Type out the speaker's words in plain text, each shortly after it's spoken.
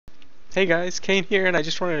Hey guys, Kane here, and I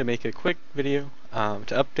just wanted to make a quick video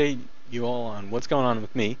to update you all on what's going on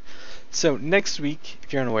with me. So next week,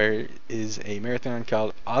 if you're unaware, is a marathon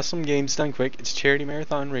called Awesome Games Done Quick. It's a charity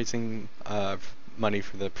marathon raising money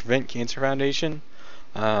for the Prevent Cancer Foundation.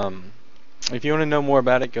 Um, if you want to know more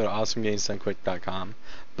about it, go to awesomegamesdonequick.com.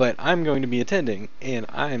 But I'm going to be attending, and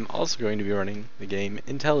I'm also going to be running the game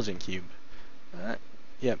Intelligent Cube.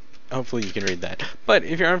 Yep, hopefully you can read that. But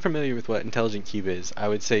if you're unfamiliar with what Intelligent Cube is, I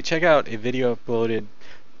would say check out a video uploaded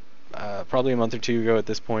probably a month or two ago at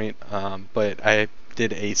this point. But I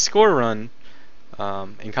did a score run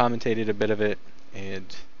and commentated a bit of it,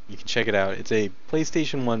 and you can check it out. It's a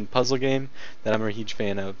PlayStation 1 puzzle game that I'm a huge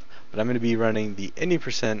fan of, but I'm going to be running the any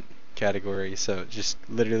percent category, so just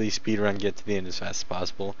literally speedrun, get to the end as fast as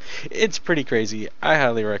possible. It's pretty crazy. I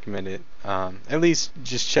highly recommend it, at least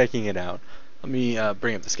just checking it out. Let me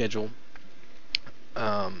bring up the schedule.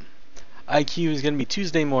 IQ is going to be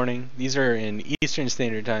Tuesday morning. These are in Eastern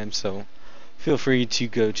Standard Time, so feel free to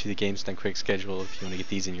go to the Games Done Quick schedule if you want to get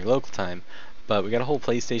these in your local time. But we got a whole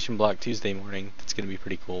PlayStation block Tuesday morning. That's going to be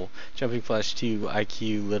pretty cool. Jumping Flash 2,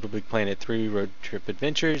 IQ, Little Big Planet 3, Road Trip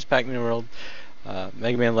Adventures, Pac-Man World,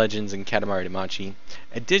 Mega Man Legends, and Katamari Damacy.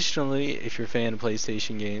 Additionally, if you're a fan of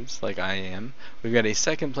PlayStation games, like I am, we've got a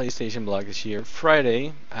second PlayStation block this year,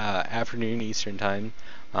 Friday afternoon Eastern Time.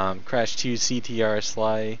 Crash 2, CTR,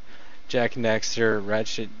 Sly, Jack and Daxter,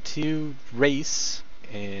 Ratchet 2, Race,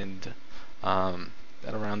 and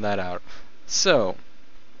that'll round that out. So,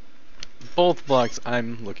 both blocks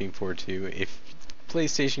I'm looking forward to. If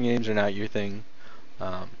PlayStation games are not your thing,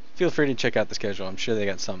 feel free to check out the schedule. I'm sure they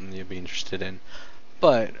got something you'll be interested in.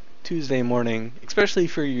 But Tuesday morning, especially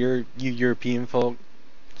for you European folk,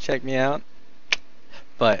 check me out.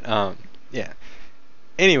 But yeah.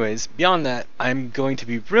 Anyways, beyond that, I'm going to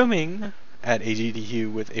be rooming at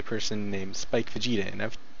AGDQ with a person named Spike Vegeta, and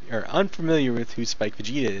if you're unfamiliar with who Spike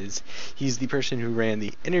Vegeta is, he's the person who ran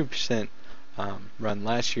the Inner Percent run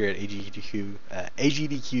last year at AGDQ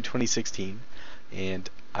 2016, and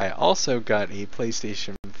I also got a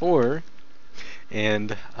PlayStation 4,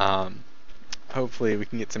 and hopefully we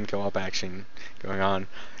can get some co-op action going on.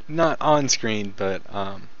 Not on screen, but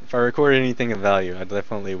if I record anything of value, I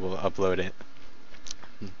definitely will upload it.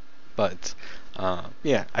 But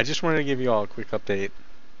yeah, I just wanted to give you all a quick update,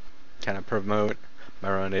 kind of promote my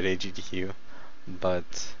run at AGDQ.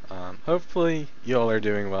 But hopefully you all are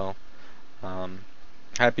doing well.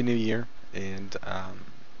 Happy New Year, and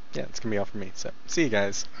yeah, it's gonna be all for me. So see you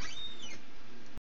guys.